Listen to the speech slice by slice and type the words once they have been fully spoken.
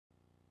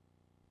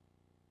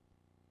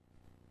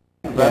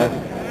Dennis,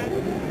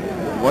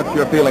 what's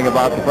your feeling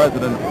about the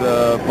president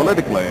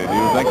politically? Do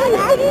you think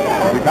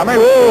is he coming?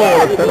 Oh,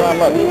 let's turn around,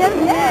 look.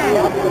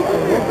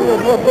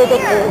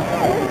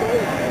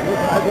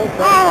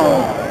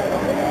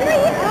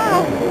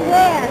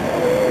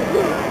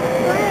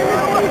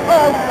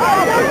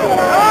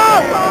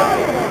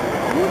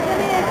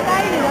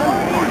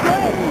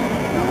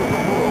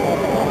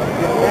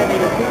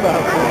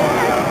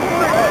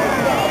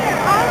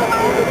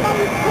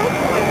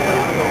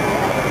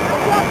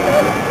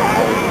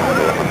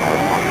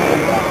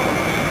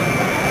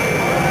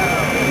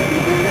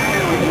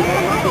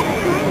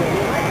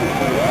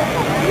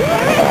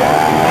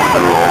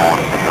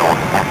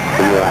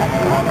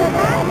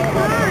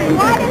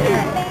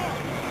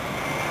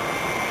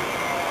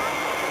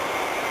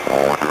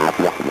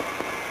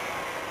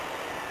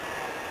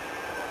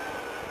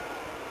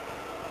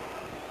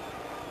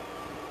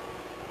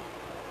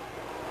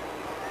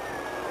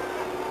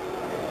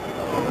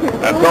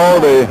 And so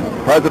the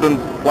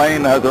president's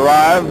plane has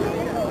arrived.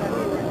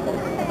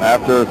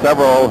 After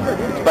several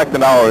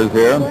expectant hours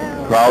here,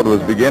 the crowd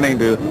was beginning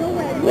to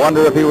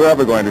wonder if he were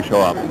ever going to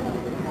show up.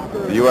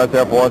 The U.S.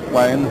 Air Force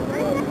plane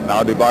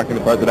now debarking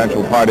the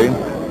presidential party,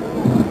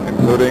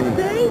 including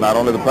not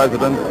only the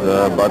president,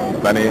 but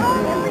many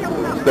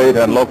state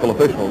and local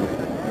officials.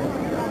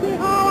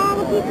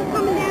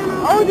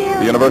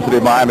 The University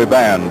of Miami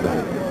band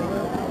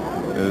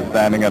is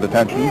standing at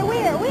attention.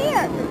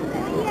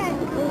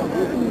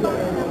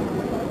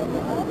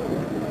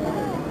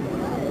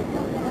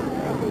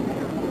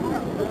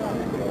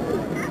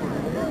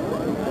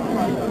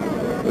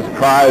 There's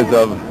cries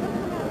of,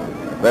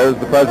 "There's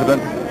the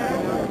president."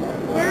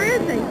 Where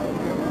is he?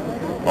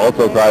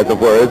 Also cries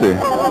of, "Where is he?"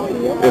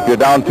 If you're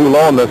down too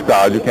low in this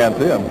crowd, you can't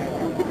see him.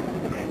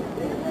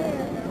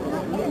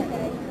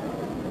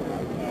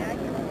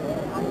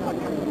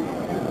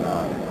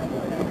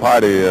 The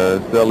party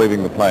is still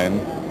leaving the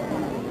plane.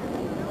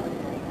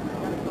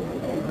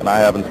 And I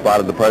haven't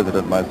spotted the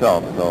president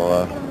myself,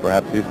 so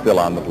perhaps he's still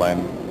on the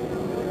plane.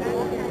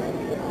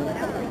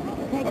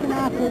 Taking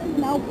off his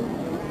snow.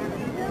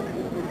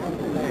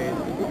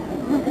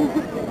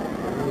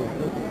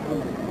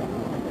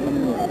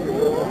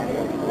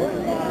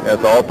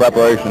 Yes, all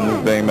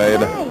preparations being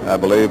made, I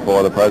believe,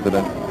 for the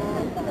president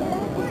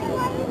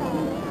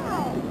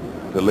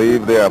to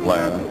leave the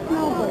airplane.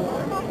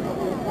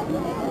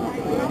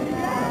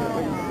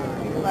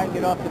 You might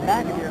get off the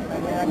back of the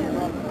airplane, you're not getting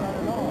off the front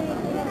at all.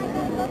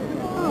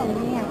 Oh,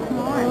 man, come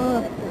on.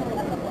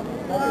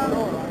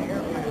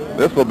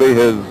 This will be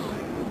his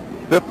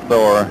 5th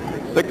or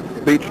 6th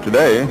speech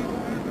today.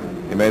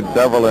 He made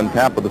several in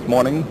Tampa this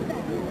morning,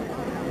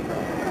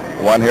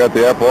 one here at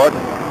the airport,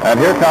 and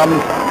here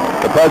comes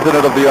the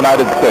President of the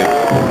United States.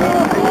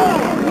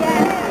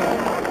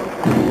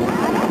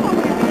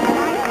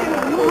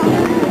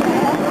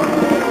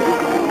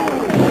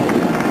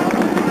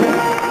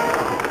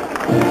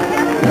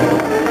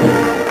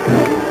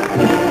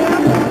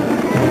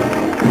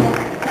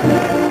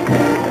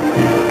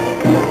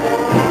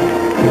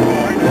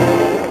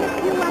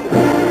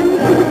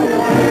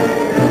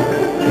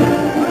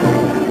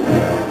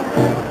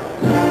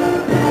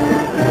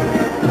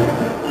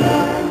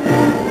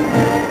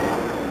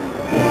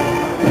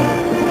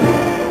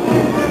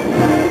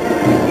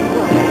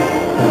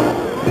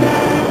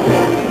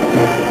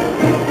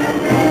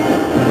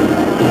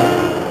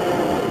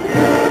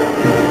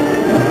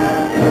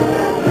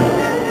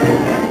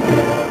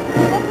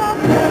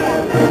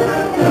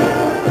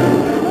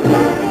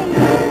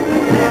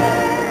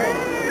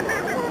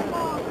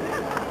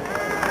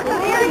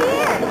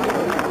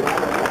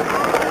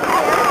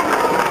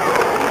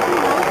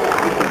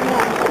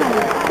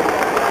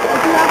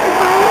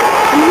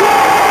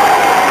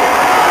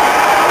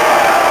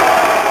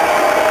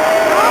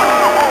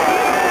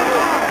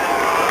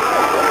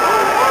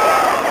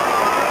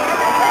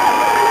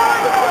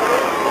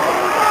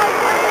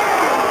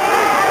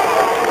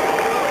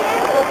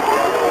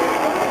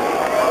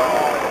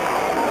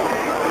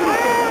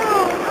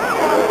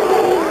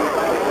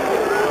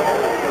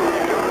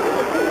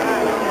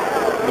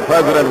 The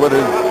president, with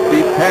his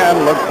feet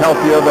tan, looks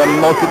healthier than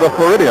most of the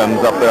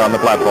Floridians up there on the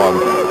platform.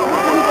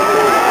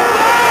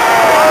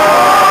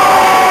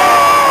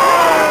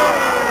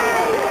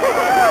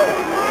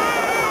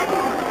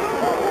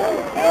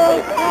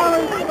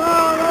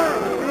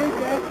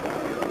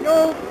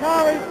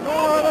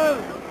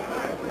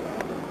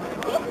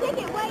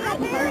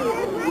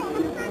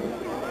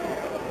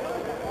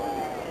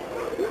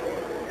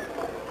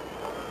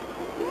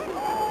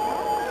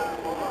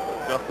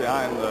 Just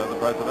behind the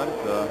president,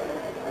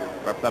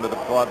 Representative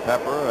Claude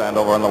Pepper, and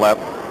over on the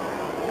left,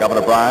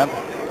 Governor Bryant.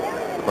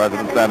 The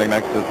president standing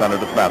next to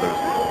Senator Smathers.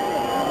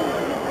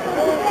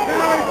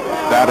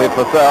 Dante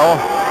Purcell,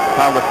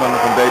 Congressman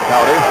from Dade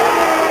County.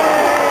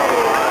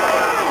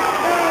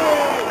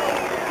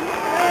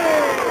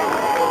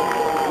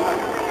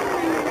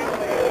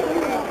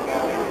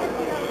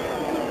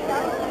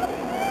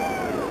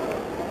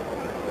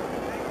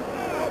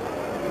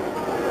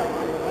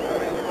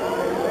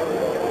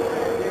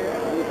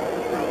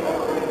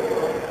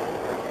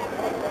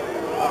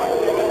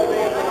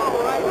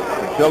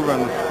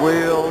 children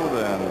squealed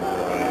and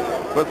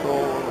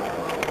whistled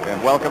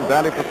and welcomed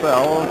Danny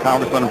Purcell,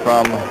 Congressman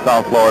from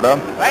South Florida,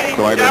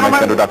 going to make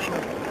the introduction.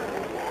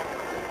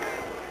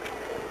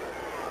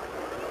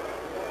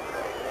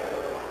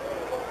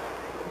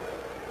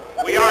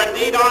 We are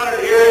indeed honored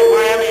here in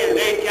Miami and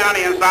Dade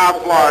County in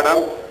South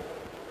Florida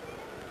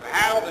to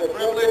have the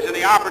privilege and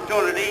the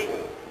opportunity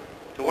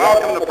to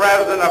welcome the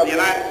President of the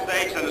United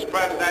States and his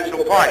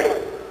presidential party.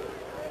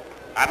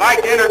 I'd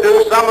like to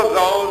introduce some of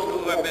those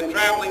who have been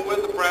traveling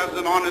with the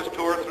President on his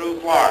tour through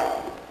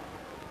Florida.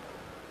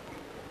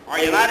 Our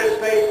United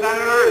States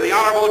Senator, the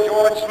Honorable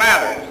George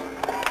Smathers.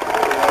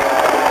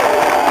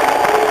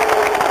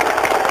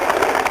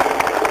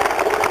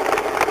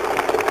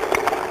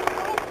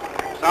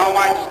 Some of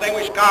my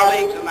distinguished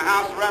colleagues in the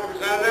House of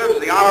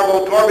Representatives, the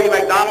Honorable Torbie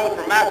McDonald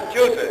from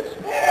Massachusetts.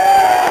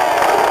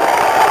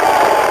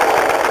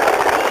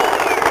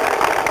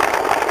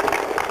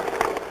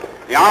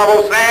 The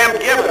Honorable Sam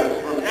Gibbons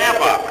from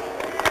Tampa.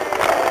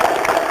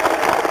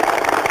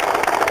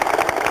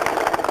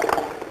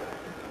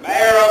 The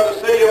Mayor of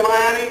the City of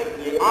Miami,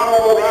 the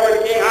Honorable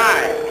Robert K.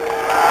 Hines.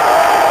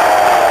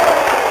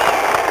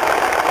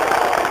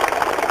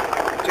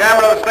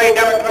 Chairman of the State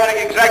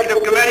Democratic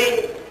Executive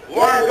Committee,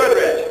 Warren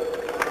Goodrich.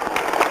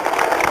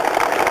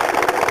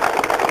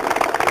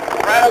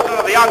 President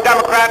of the Young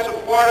Democrats of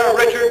Florida,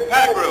 Richard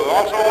Pettigrew,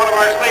 also one of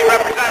our state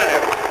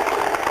representatives.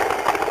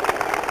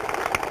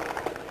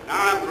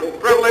 Now I'm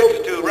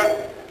privileged to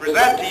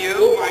present to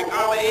you my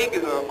colleague,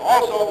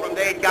 also from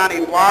Dade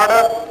County,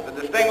 Florida, the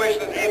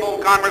distinguished and able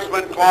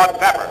Congressman Claude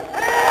Pepper.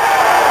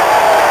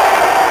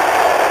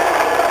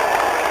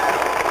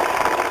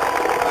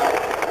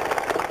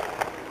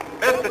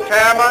 Mr.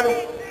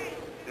 Chairman,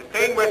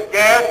 distinguished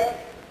guests,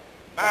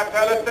 my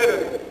fellow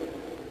citizens,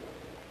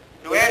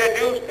 to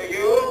introduce to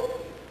you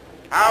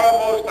our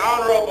most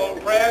honorable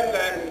friend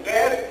and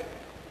guest,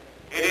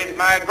 it is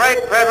my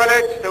great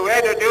privilege to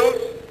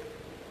introduce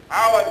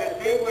our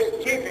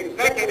distinguished Chief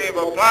Executive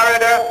of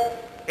Florida,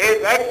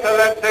 His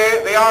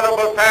Excellency, the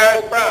Honorable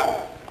Paris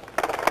Brown.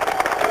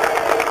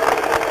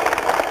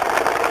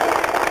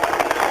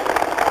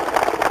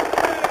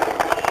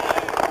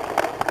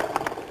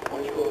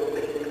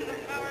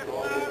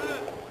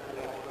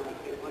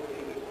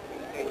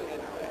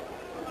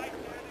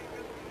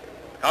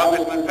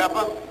 Congressman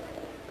Pepper,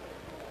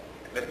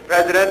 Mr.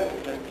 President,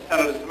 Mr.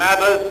 Senator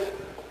Smathers,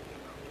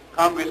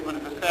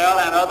 Congressman Purcell,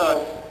 and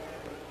others,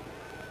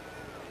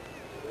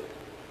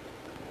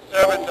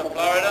 servants of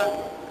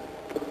Florida,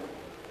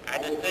 our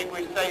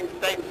distinguished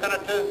state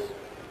senators,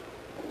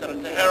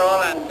 Senator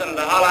Harrell and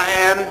Senator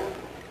Holohan,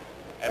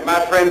 and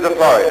my friends of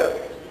Florida.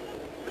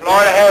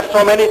 Florida has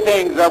so many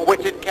things of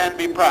which it can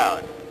be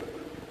proud.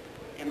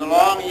 In the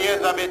long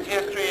years of its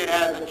history, it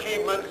has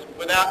achievements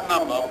without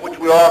number, of which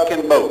we all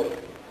can boast.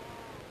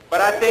 But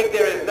I think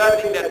there is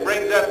nothing that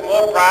brings us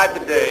more pride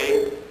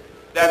today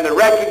than the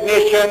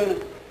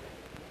recognition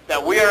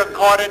that we are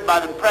accorded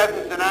by the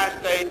President of the United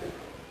States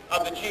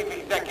of the Chief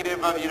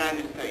Executive of the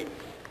United States.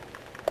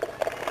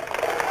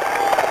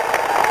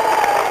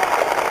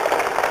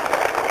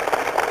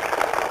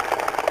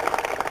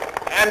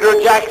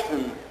 Andrew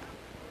Jackson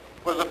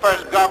was the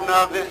first governor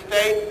of this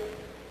state.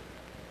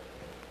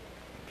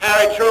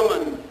 Harry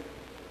Truman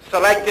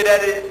selected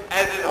as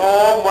his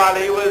home while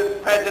he was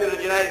President of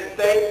the United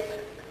States.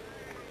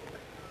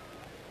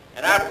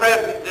 And our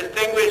present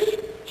distinguished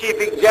Chief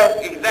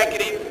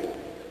Executive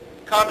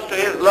comes to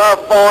his love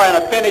for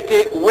and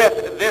affinity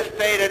with this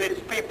state and its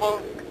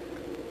people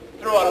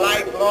through a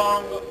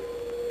lifelong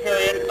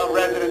period of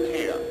residence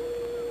here.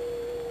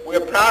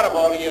 We're proud of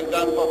all he has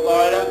done for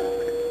Florida,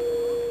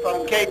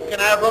 from Cape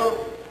Canaveral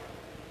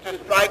to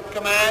Strike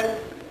Command,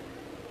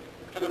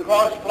 to the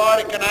Cross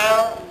Florida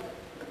Canal,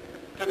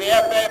 to the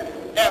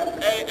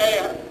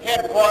FAA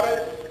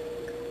headquarters,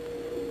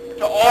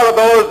 to all of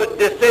those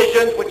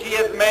decisions which he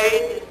has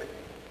made,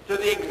 to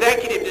the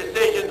executive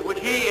decisions which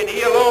he and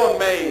he alone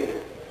made,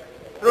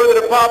 through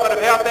the Department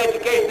of Health,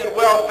 Education, and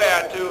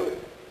Welfare to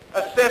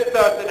assist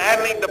us in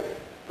handling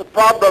the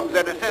problems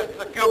and assist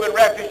the Cuban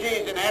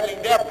refugees in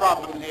handling their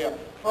problems here.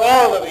 For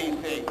all of these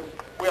things,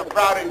 we are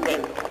proud and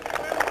grateful.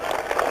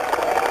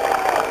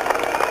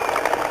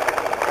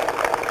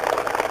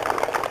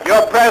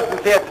 Your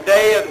presence here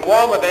today is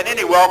warmer than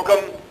any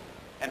welcome,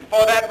 and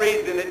for that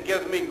reason it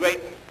gives me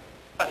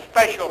a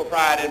special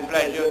pride and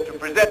pleasure to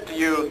present to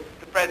you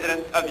the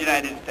President of the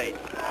United States.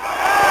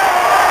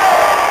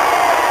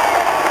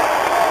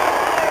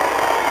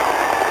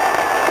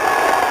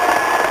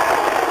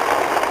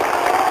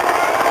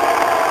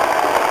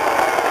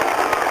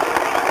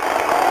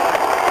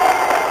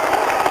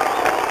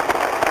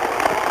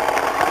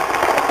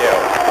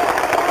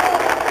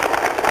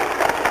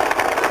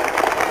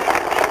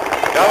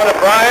 Governor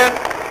Bryan,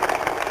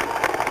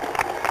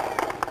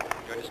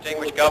 your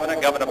distinguished governor,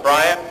 Governor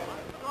Bryan,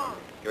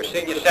 your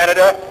senior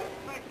senator,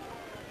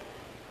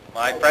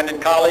 my friend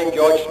and colleague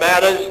George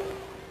Smathers,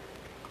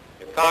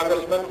 your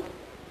congressman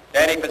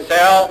Danny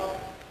Purcell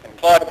and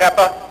Claude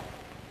Pepper,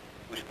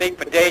 who speak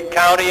for Dade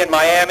County and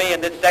Miami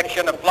in this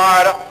section of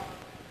Florida,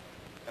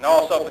 and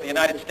also for the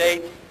United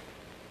States,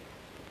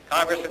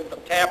 Congressman from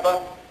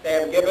Tampa,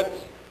 Sam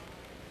Gibbons,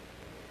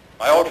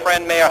 my old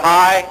friend Mayor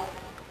High,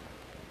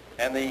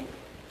 and the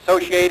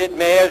associated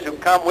mayors who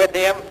come with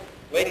him.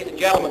 Ladies and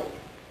gentlemen,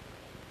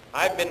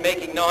 I've been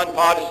making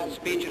nonpartisan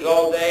speeches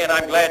all day, and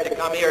I'm glad to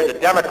come here as a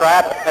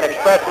Democrat and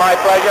express my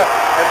pleasure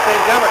as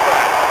being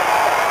Democrat.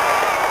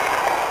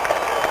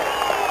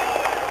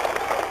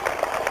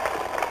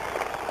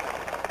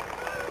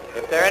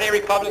 If there are any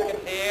Republicans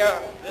here,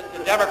 this is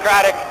the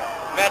Democratic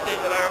message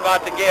that I'm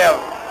about to give.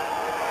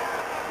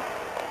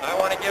 I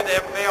want to give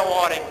them fair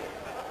warning.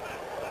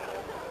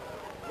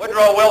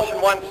 Woodrow Wilson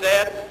once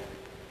said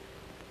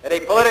that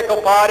a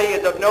political party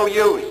is of no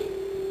use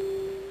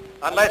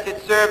unless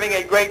it's serving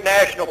a great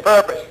national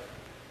purpose.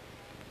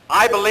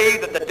 I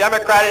believe that the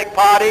Democratic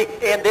Party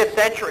in this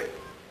century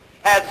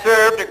has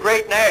served a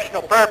great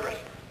national purpose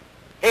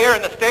here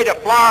in the state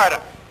of Florida,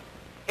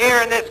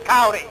 here in this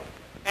county,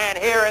 and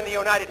here in the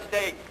United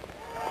States.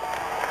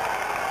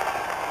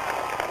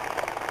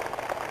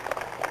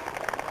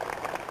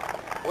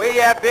 We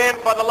have been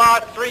for the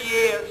last 3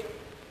 years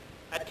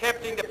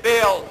attempting to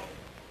build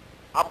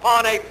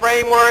upon a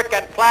framework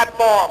and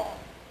platform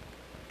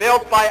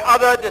built by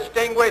other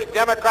distinguished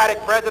Democratic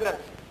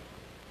presidents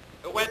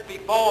who went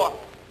before,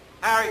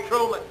 Harry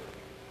Truman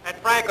and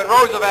Franklin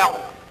Roosevelt,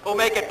 who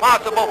make it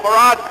possible for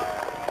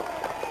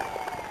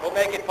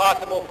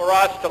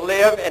us to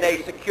live in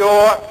a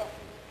secure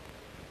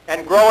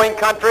and growing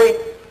country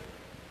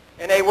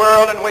in a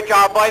world in which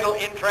our vital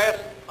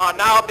interests are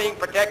now being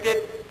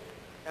protected,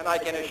 and I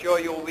can assure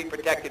you will be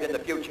protected in the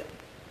future.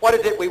 What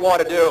is it we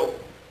want to do?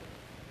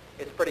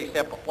 It's pretty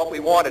simple. What we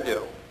want to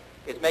do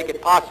is make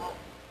it possible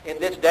in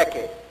this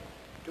decade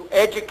to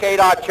educate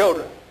our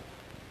children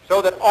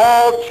so that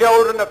all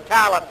children of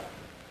talent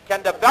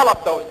can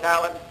develop those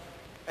talents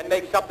and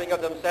make something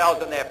of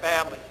themselves and their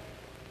families.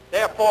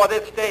 Therefore,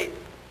 this state,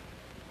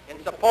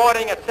 in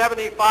supporting a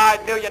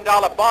 $75 million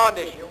bond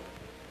issue,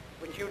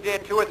 which you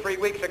did 2 or 3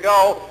 weeks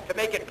ago to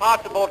make it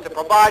possible to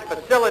provide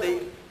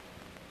facilities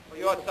for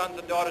your sons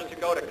and daughters to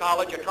go to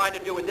college, you're trying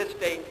to do in this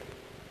state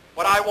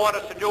what I want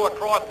us to do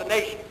across the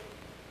nation,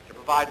 to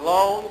provide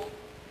loans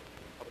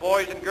for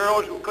boys and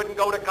girls who couldn't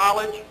go to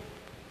college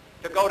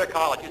to go to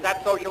college. Is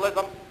that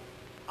socialism?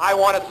 I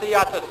want to see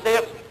us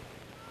assist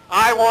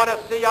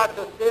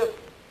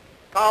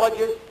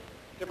colleges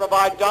to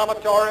provide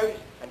dormitories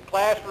and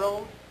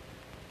classrooms,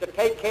 to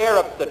take care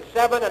of the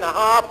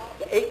 7.5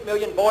 to 8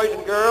 million boys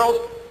and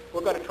girls who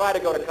are going to try to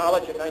go to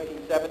college in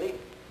 1970,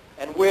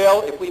 and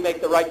will if we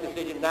make the right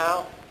decision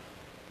now.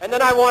 And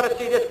then I want to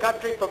see this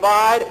country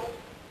provide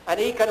an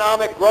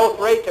economic growth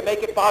rate to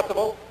make it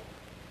possible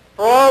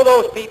for all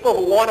those people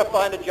who want to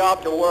find a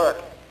job to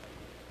work.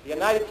 The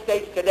United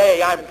States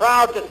today, I'm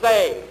proud to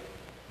say,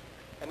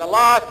 in the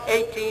last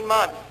 18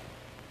 months,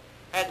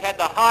 has had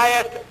the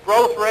highest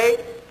growth rate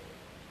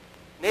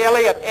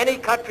nearly of any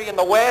country in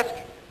the West,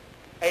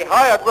 a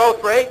higher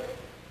growth rate,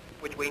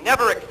 which we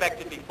never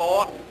expected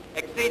before,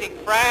 exceeding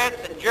France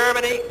and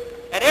Germany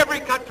and every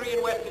country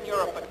in Western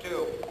Europe but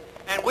 2.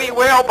 And we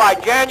will, by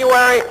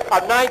January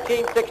of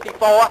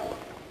 1964,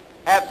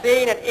 have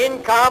seen an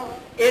income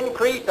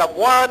increase of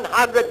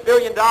 $100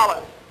 billion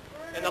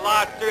in the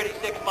last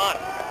 36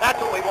 months. That's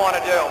what we want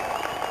to do.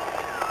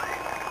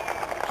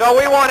 So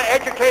we want to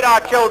educate our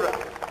children.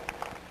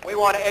 We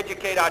want to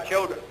educate our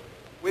children.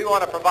 We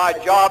want to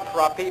provide jobs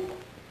for our people.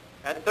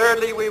 And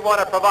thirdly, we want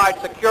to provide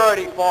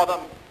security for them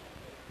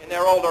in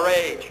their older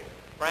age.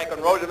 Franklin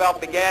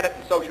Roosevelt began it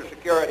in Social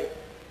Security.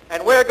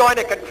 And we're going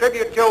to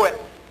contribute to it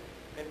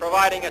in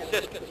providing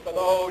assistance for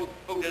those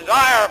who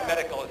desire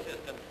medical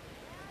assistance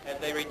as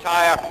they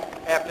retire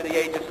after the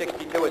age of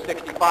 62 or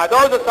 65.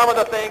 Those are some of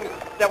the things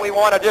that we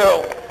want to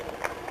do.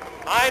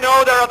 I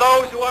know there are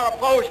those who are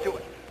opposed to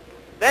it.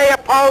 They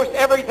opposed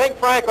everything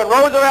Franklin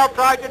Roosevelt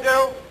tried to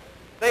do.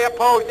 They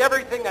opposed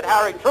everything that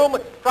Harry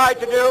Truman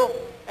tried to do.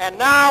 And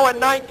now in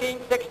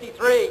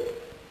 1963,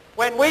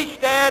 when we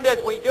stand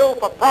as we do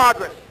for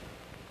progress,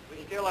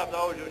 we still have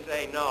those who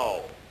say,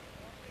 no,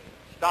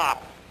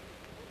 stop.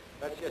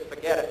 Let's just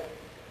forget it.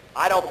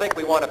 I don't think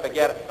we want to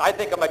forget it. I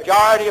think a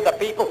majority of the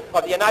people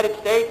of the United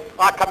States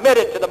are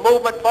committed to the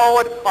movement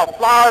forward of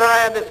Florida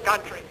and this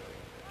country.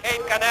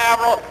 Cape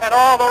Canaveral and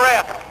all the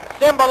rest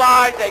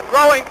symbolize a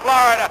growing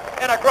Florida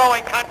and a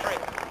growing country.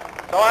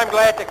 So I'm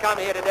glad to come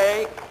here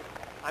today.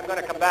 I'm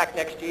going to come back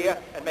next year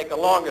and make a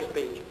longer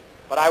speech.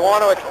 But I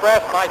want to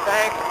express my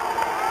thanks.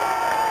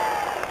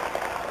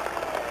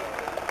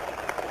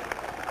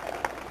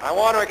 I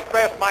want to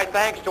express my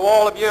thanks to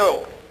all of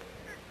you.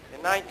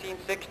 In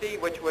 1960,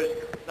 which was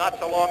not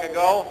so long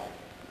ago,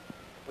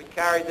 we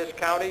carried this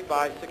county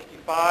by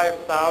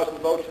 65,000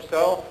 votes or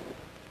so.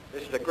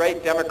 This is a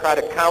great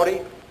Democratic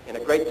county in a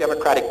great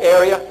Democratic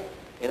area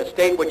in a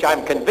state which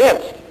I'm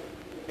convinced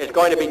is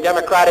going to be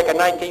Democratic in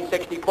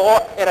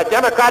 1964 in a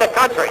Democratic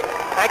country.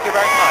 Thank you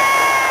very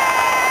much.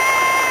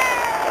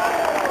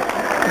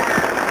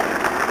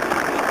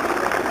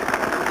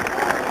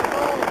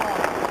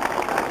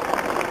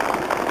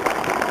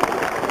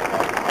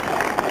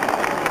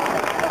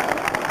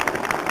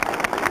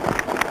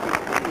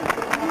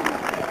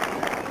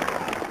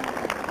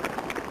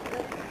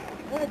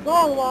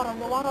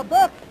 on a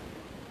book.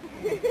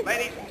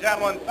 Ladies and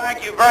gentlemen,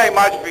 thank you very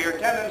much for your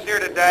attendance here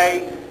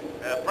today.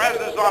 The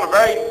President's on a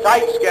very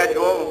tight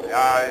schedule,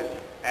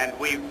 and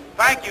we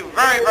thank you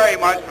very, very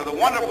much for the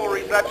wonderful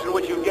reception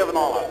which you've given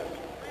all of us.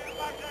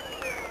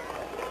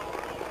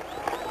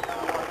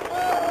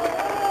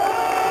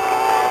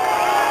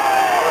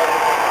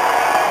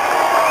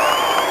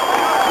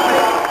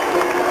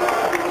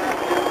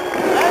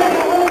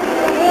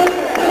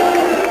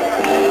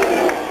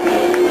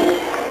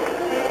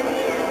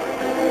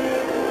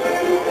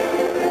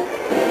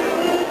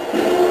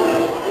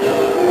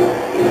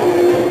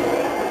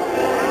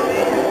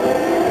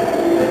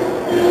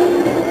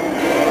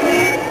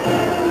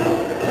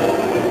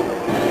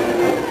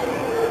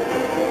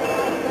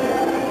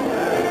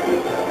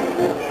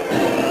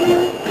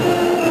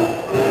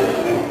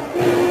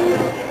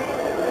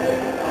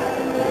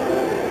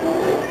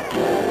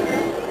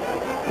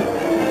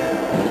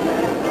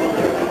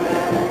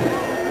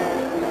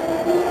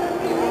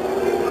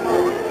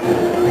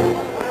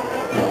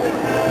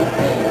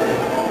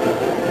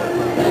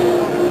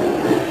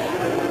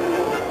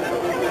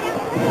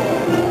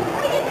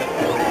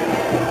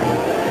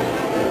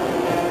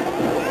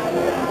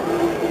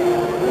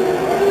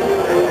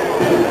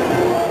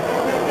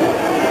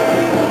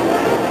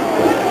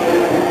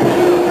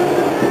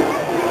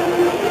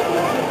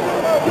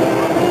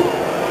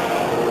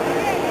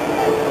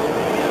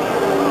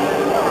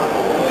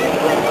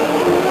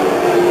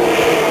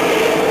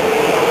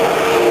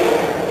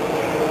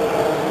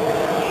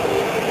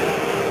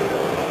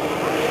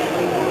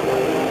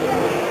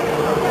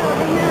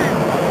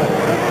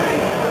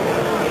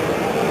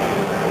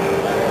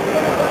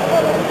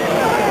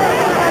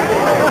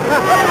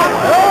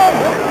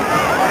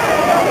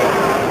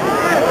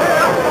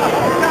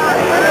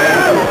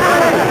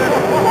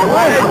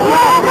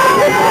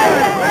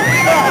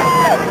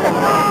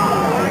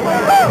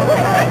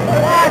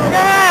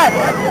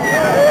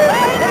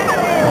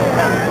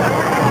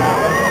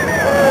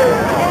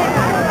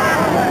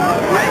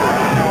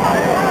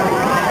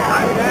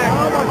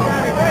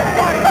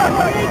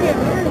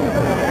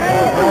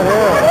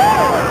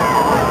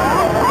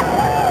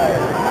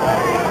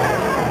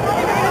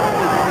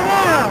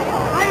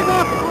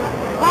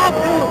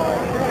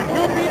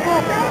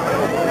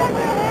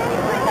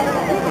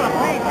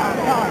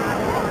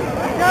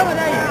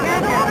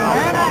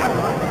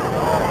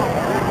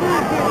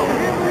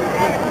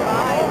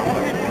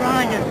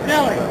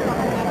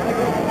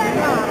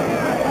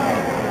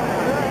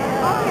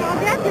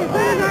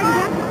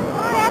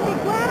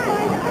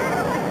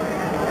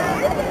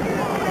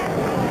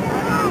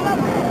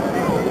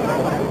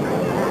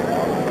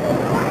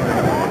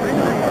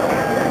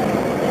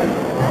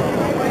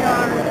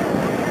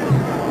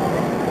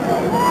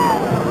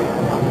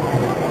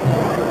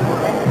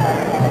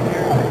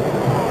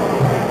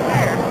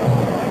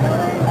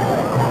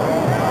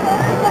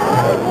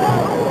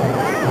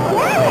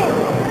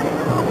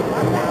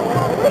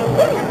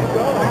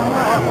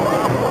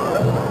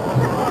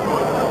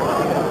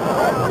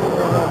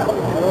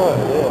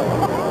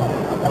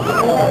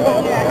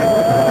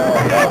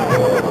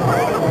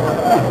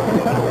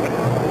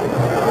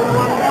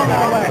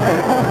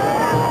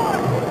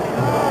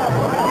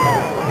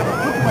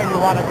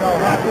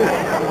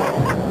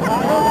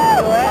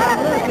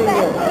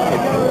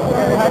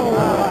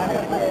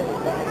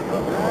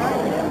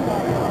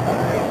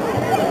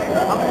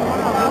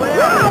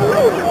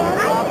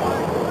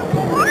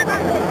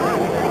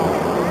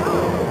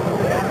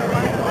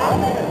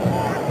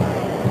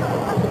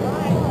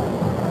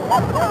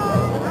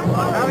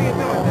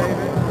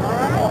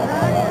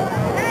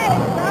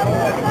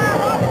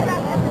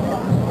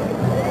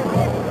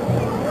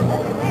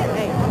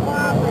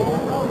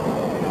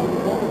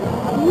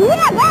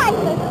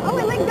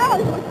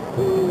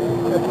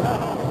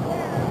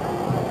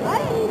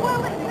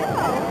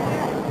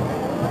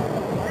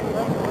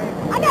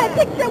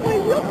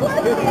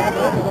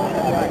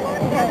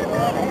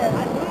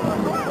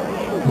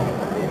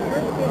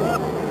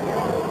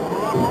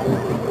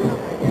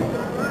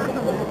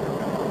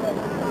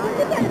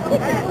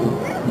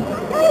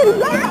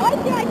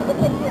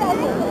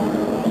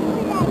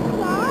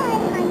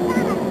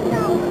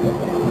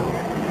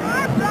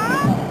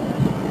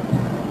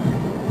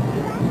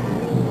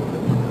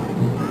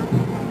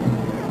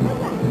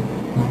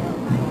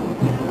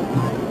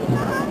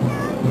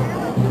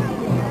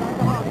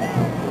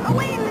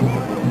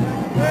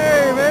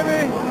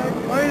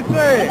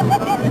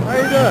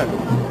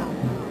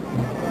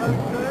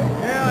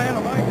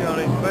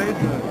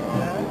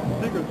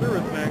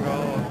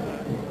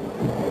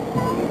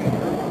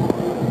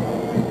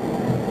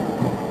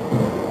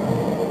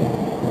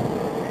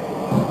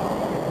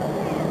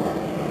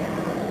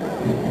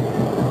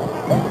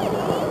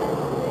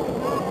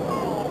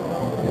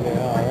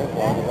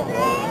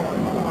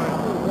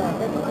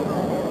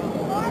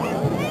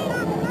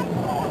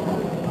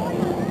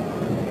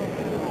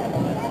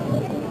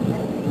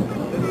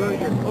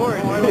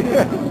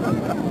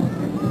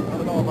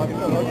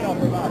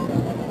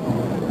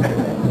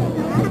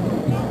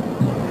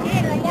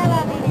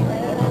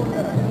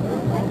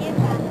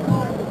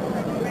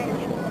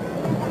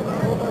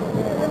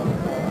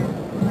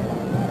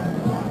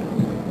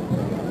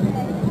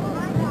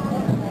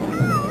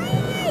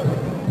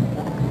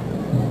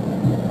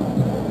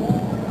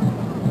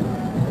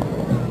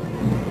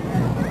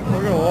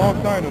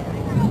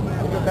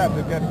 have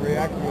to get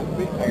reaction to his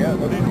speech, I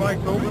guess. Are these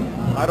mics open?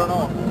 I don't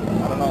know.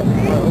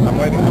 I'm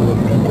waiting.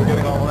 We're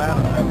getting all that.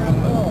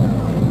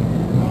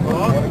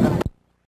 Hello?